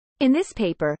In this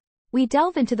paper, we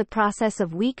delve into the process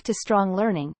of weak to strong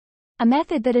learning, a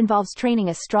method that involves training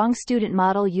a strong student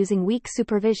model using weak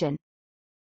supervision.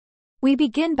 We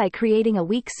begin by creating a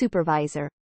weak supervisor,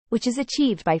 which is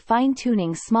achieved by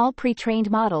fine-tuning small pre-trained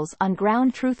models on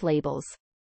ground truth labels.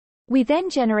 We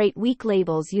then generate weak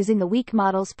labels using the weak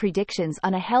model's predictions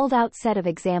on a held-out set of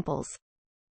examples.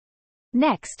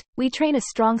 Next, we train a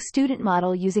strong student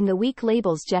model using the weak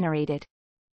labels generated.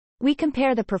 We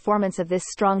compare the performance of this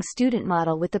strong student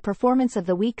model with the performance of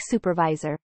the weak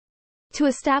supervisor. To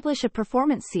establish a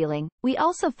performance ceiling, we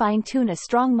also fine-tune a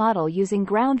strong model using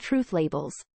ground truth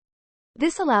labels.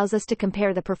 This allows us to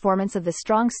compare the performance of the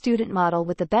strong student model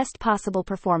with the best possible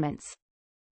performance.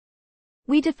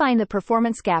 We define the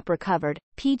performance gap recovered,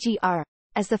 PGR,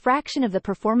 as the fraction of the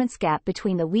performance gap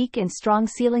between the weak and strong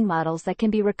ceiling models that can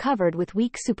be recovered with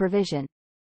weak supervision.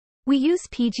 We use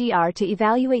PGR to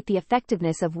evaluate the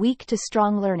effectiveness of weak to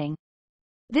strong learning.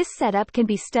 This setup can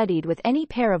be studied with any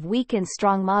pair of weak and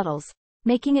strong models,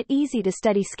 making it easy to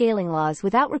study scaling laws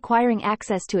without requiring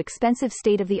access to expensive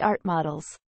state-of-the-art models.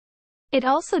 It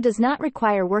also does not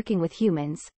require working with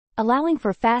humans, allowing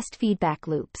for fast feedback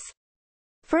loops.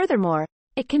 Furthermore,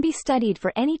 it can be studied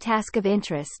for any task of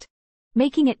interest,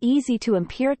 making it easy to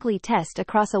empirically test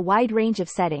across a wide range of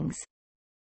settings.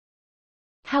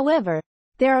 However,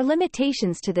 there are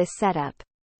limitations to this setup.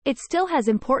 It still has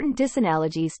important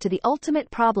disanalogies to the ultimate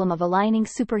problem of aligning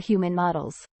superhuman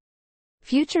models.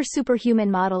 Future superhuman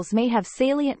models may have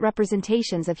salient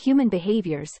representations of human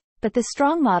behaviors, but the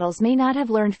strong models may not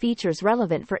have learned features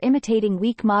relevant for imitating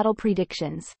weak model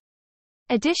predictions.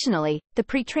 Additionally, the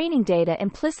pre-training data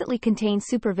implicitly contains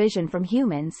supervision from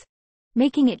humans,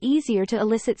 making it easier to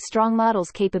elicit strong models'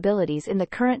 capabilities in the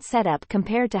current setup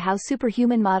compared to how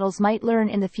superhuman models might learn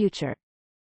in the future.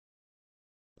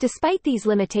 Despite these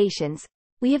limitations,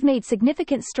 we have made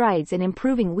significant strides in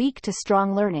improving weak to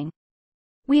strong learning.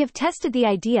 We have tested the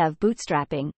idea of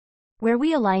bootstrapping, where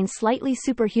we align slightly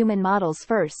superhuman models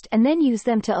first and then use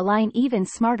them to align even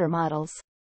smarter models.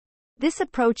 This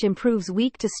approach improves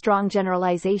weak to strong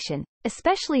generalization,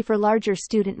 especially for larger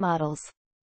student models.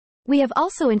 We have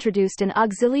also introduced an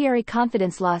auxiliary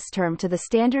confidence loss term to the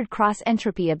standard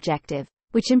cross-entropy objective,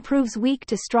 which improves weak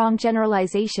to strong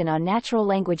generalization on natural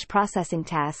language processing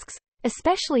tasks,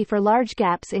 especially for large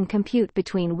gaps in compute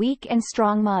between weak and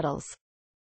strong models.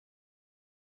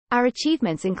 Our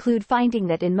achievements include finding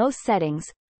that in most settings,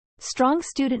 strong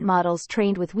student models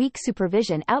trained with weak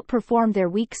supervision outperform their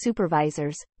weak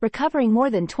supervisors, recovering more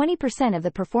than 20% of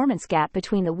the performance gap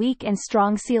between the weak and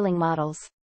strong ceiling models.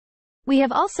 We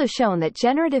have also shown that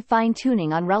generative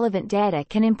fine-tuning on relevant data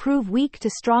can improve weak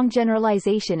to strong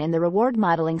generalization in the reward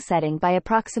modeling setting by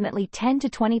approximately 10 to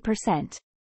 20%.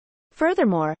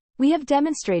 Furthermore, we have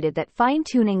demonstrated that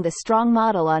fine-tuning the strong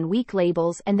model on weak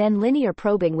labels and then linear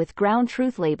probing with ground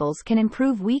truth labels can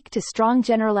improve weak to strong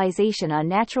generalization on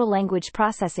natural language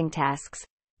processing tasks,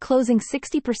 closing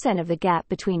 60% of the gap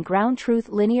between ground truth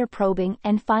linear probing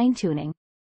and fine-tuning.